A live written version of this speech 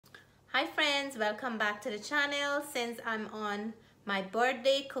Hi friends, welcome back to the channel. Since I'm on my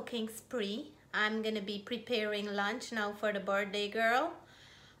birthday cooking spree, I'm gonna be preparing lunch now for the birthday girl.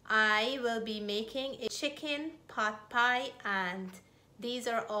 I will be making a chicken pot pie, and these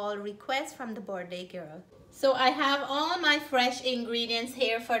are all requests from the birthday girl. So I have all my fresh ingredients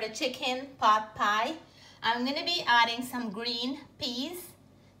here for the chicken pot pie. I'm gonna be adding some green peas,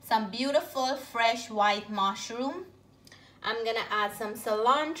 some beautiful fresh white mushroom. I'm gonna add some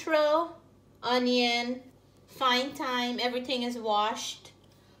cilantro, onion, fine thyme, everything is washed.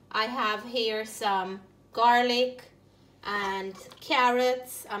 I have here some garlic and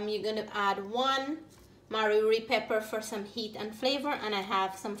carrots. You're gonna add one wirrie pepper for some heat and flavor, and I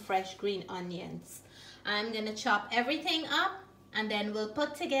have some fresh green onions. I'm gonna chop everything up and then we'll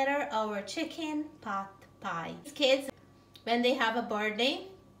put together our chicken pot pie. Kids, when they have a birthday,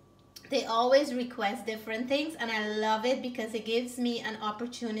 they always request different things, and I love it because it gives me an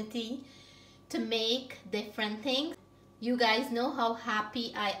opportunity to make different things. You guys know how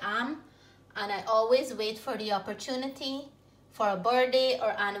happy I am, and I always wait for the opportunity for a birthday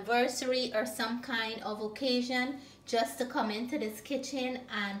or anniversary or some kind of occasion just to come into this kitchen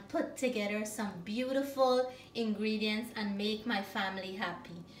and put together some beautiful ingredients and make my family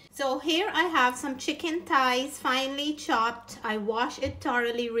happy. So here I have some chicken thighs finely chopped. I wash it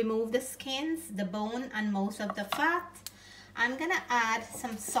thoroughly, remove the skins, the bone, and most of the fat. I'm gonna add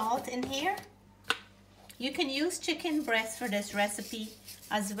some salt in here. You can use chicken breast for this recipe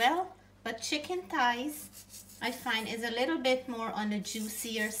as well, but chicken thighs I find is a little bit more on the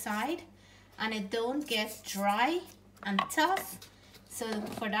juicier side, and it don't get dry and tough. So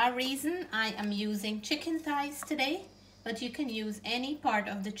for that reason I am using chicken thighs today. But you can use any part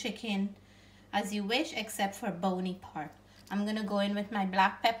of the chicken as you wish except for bony part. I'm gonna go in with my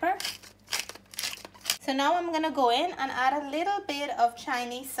black pepper. So now I'm gonna go in and add a little bit of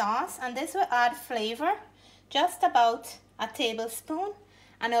Chinese sauce, and this will add flavor, just about a tablespoon,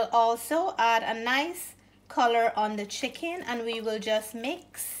 and it'll also add a nice color on the chicken. And we will just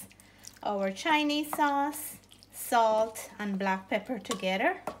mix our Chinese sauce, salt, and black pepper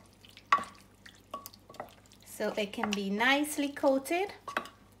together, so it can be nicely coated,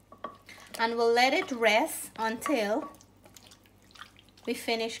 and we'll let it rest until we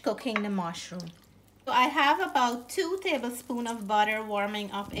finish cooking the mushroom. So I have about 2 tablespoons of butter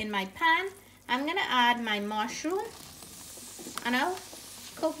warming up in my pan. I'm gonna add my mushroom, and I'll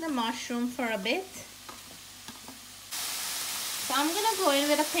cook the mushroom for a bit. So I'm gonna go in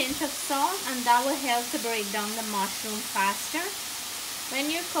with a pinch of salt, and that will help to break down the mushroom faster. When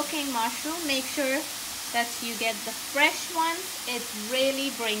you're cooking mushroom, make sure that you get the fresh ones. It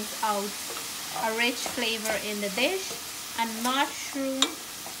really brings out a rich flavor in the dish, and mushroom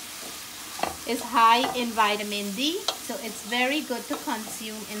is high in vitamin D, so it's very good to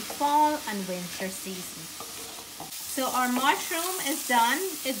consume in fall and winter season. So our mushroom is done.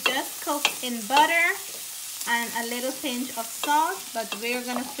 It just cooked in butter and a little pinch of salt, but we're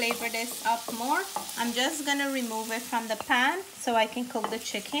gonna flavor this up more. I'm just gonna remove it from the pan so I can cook the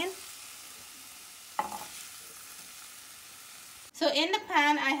chicken. So in the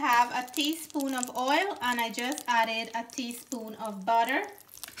pan I have a teaspoon of oil, and I just added a teaspoon of butter.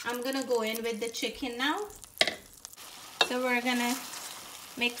 I'm gonna go in with the chicken now. So we're gonna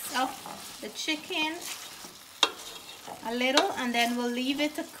mix up the chicken a little, and then we'll leave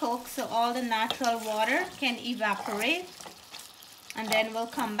it to cook so all the natural water can evaporate, and then we'll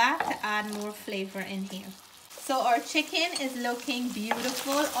come back to add more flavor in here. So our chicken is looking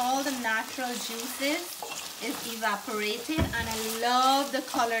beautiful. All the natural juices is evaporated, and I love the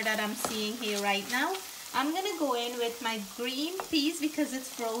color that I'm seeing here right now. I'm gonna go in with my green peas because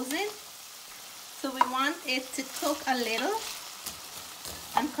it's frozen. So we want it to cook a little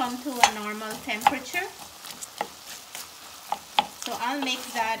and come to a normal temperature. So I'll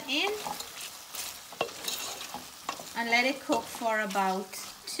mix that in and let it cook for about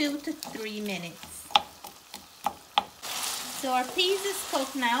 2 to 3 minutes. So our peas is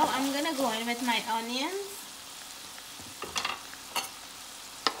cooked now. I'm gonna go in with my onions.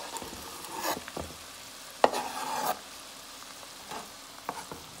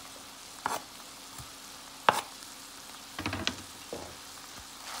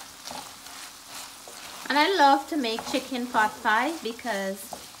 And I love to make chicken pot pie because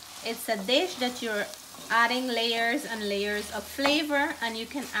it's a dish that you're adding layers and layers of flavor, and you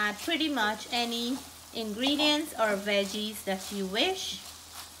can add pretty much any ingredients or veggies that you wish.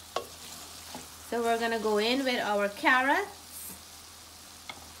 So we're gonna go in with our carrots.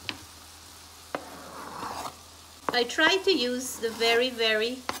 I try to use the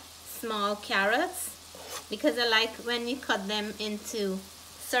very small carrots because I like when you cut them into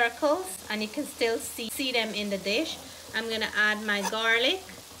circles, and you can still see them in the dish. I'm gonna add my garlic,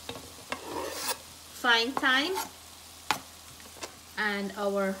 fine thyme, and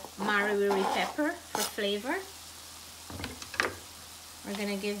our wirrie pepper for flavor. We're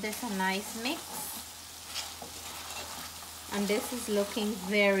gonna give this a nice mix, and this is looking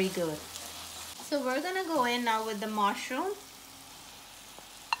very good. So we're gonna go in now with the mushroom,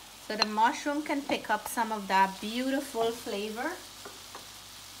 so the mushroom can pick up some of that beautiful flavor.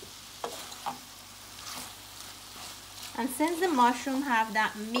 And since the mushroom have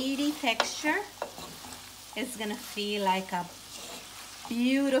that meaty texture, it's gonna feel like a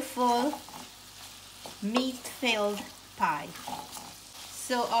beautiful meat-filled pie.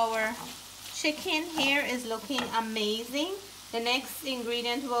 So our chicken here is looking amazing. The next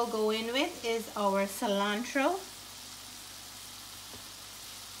ingredient we'll go in with is our cilantro.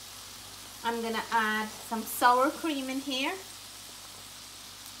 I'm gonna add some sour cream in here.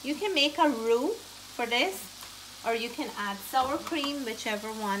 You can make a roux for this, or you can add sour cream, whichever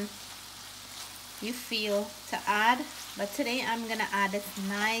one you feel to add. But today I'm gonna add this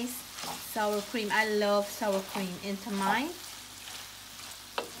nice sour cream. I love sour cream into mine.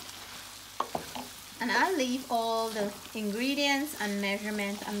 And I'll leave all the ingredients and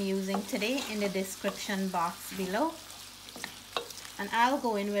measurement I'm using today in the description box below. And I'll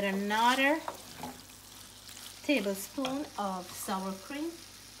go in with another tablespoon of sour cream.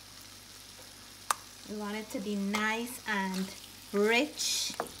 We want it to be nice and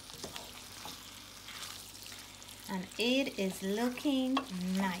rich. And it is looking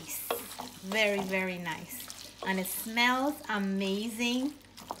nice. Very, very nice. And it smells amazing,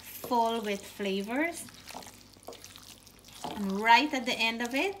 full with flavors. And right at the end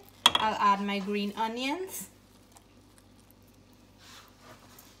of it, I'll add my green onions.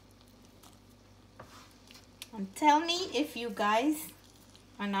 And tell me if you guys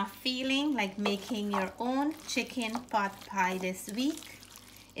are not feeling like making your own chicken pot pie this week.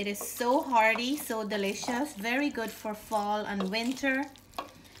 It is so hearty, so delicious, very good for fall and winter.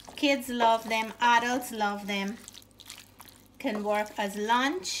 Kids love them, adults love them. Can work as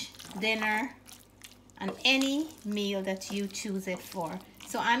lunch, dinner, and any meal that you choose it for.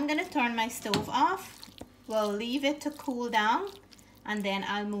 So I'm gonna turn my stove off. We'll leave it to cool down, and then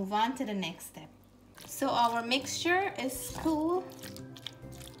I'll move on to the next step. So our mixture is cool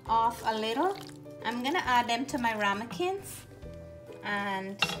off a little. I'm gonna add them to my ramekins,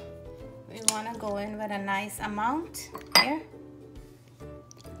 and we want to go in with a nice amount here.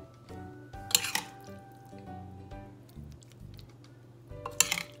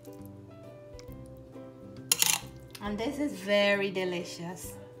 And this is very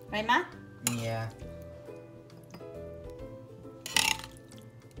delicious, right, Matt? Yeah.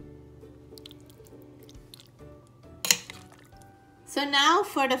 So now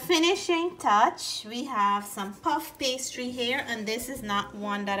for the finishing touch, we have some puff pastry here, and this is not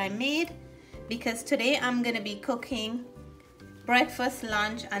one that I made because today I'm gonna be cooking breakfast,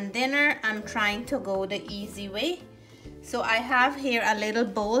 lunch, and dinner. I'm trying to go the easy way. So I have here a little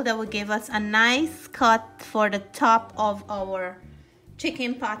bowl that will give us a nice cut for the top of our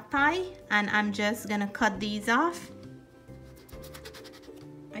chicken pot pie, and I'm just gonna cut these off.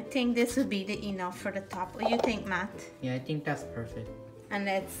 I think this would be enough for the top. What do you think, Matt? Yeah, I think that's perfect. And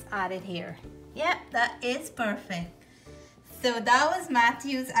let's add it here. Yep, that is perfect. So that was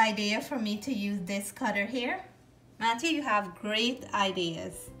Matthew's idea for me to use this cutter here. Matthew, you have great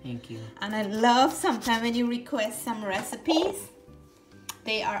ideas. Thank you. And I love sometimes when you request some recipes.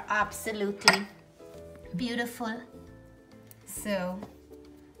 They are absolutely beautiful. So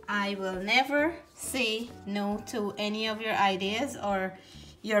I will never say no to any of your ideas or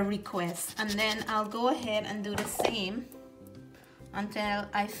your requests. And then I'll go ahead and do the same until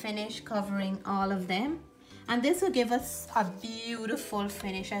I finish covering all of them. And this will give us a beautiful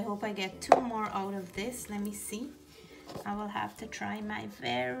finish. I hope I get 2 more out of this. Let me see. I will have to try my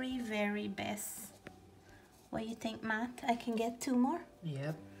very, very best. What do you think, Matt? I can get 2 more?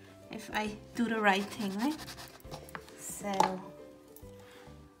 Yep. If I do the right thing, right? So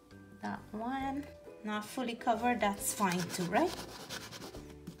that one, not fully covered, that's fine too, right?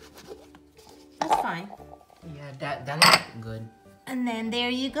 That's fine. Yeah, that looks good. And then there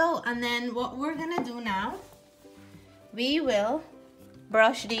you go. And then what we're gonna do now, we will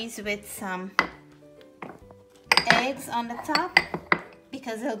brush these with some eggs on the top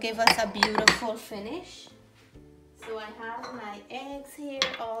because it'll give us a beautiful finish. So I have my eggs here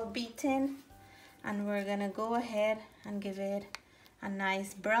all beaten, and we're gonna go ahead and give it a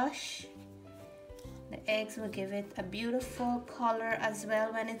nice brush. The eggs will give it a beautiful color as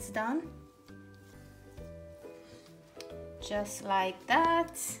well when it's done. just like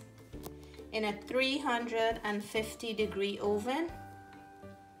that, in a 350-degree oven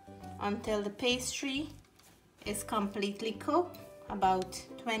until the pastry is completely cooked, about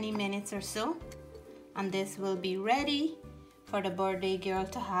 20 minutes or so. And this will be ready for the birthday girl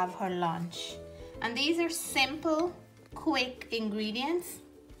to have her lunch. And these are simple, quick ingredients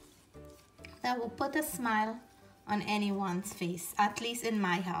that will put a smile on anyone's face, at least in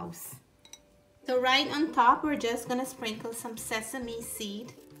my house. So right on top, we're just gonna sprinkle some sesame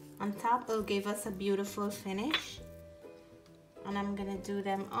seed on top. Will give us a beautiful finish. And I'm gonna do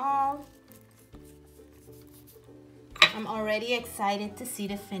them all. I'm already excited to see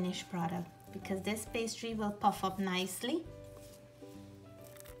the finished product because this pastry will puff up nicely.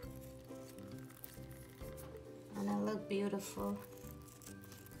 And it'll look beautiful.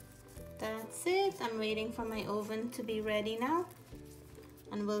 That's it. I'm waiting for my oven to be ready now.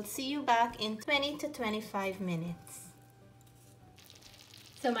 And we'll see you back in 20 to 25 minutes.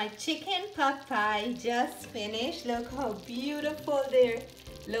 So my chicken pot pie just finished. Look how beautiful they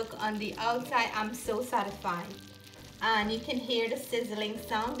look on the outside. I'm so satisfied. And you can hear the sizzling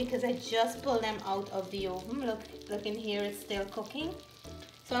sound because I just pulled them out of the oven. Look in here, it's still cooking.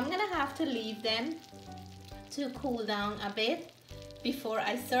 So I'm gonna have to leave them to cool down a bit before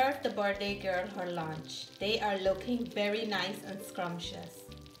I serve the birthday girl her lunch. They are looking very nice and scrumptious.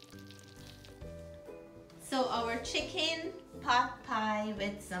 So our chicken pot pie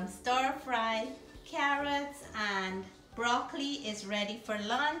with some stir-fried carrots and broccoli is ready for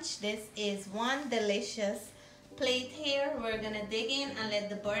lunch. This is one delicious plate here. We're gonna dig in and let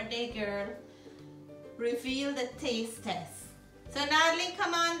the birthday girl reveal the taste test. So Natalie,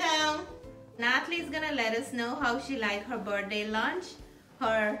 come on down. Natalie's gonna let us know how she liked her birthday lunch.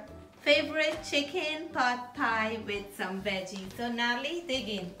 Her favorite chicken pot pie with some veggies. So Natalie, dig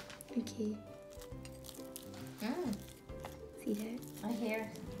in. Okay. See that? I hear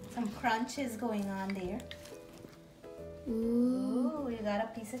some crunches going on there. Ooh. Ooh, you got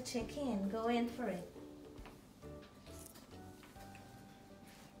a piece of chicken. Go in for it.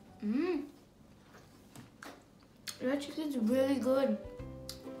 That chicken's really good.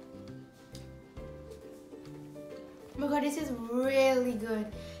 Oh my god, this is really good.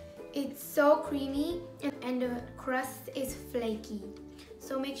 It's so creamy and the crust is flaky.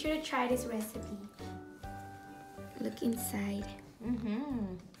 So make sure to try this recipe. Look inside.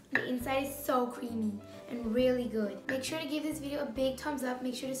 The inside is so creamy and really good. Make sure to give this video a big thumbs up.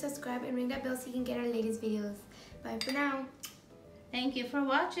 Make sure to subscribe and ring that bell so you can get our latest videos. Bye for now. Thank you for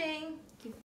watching.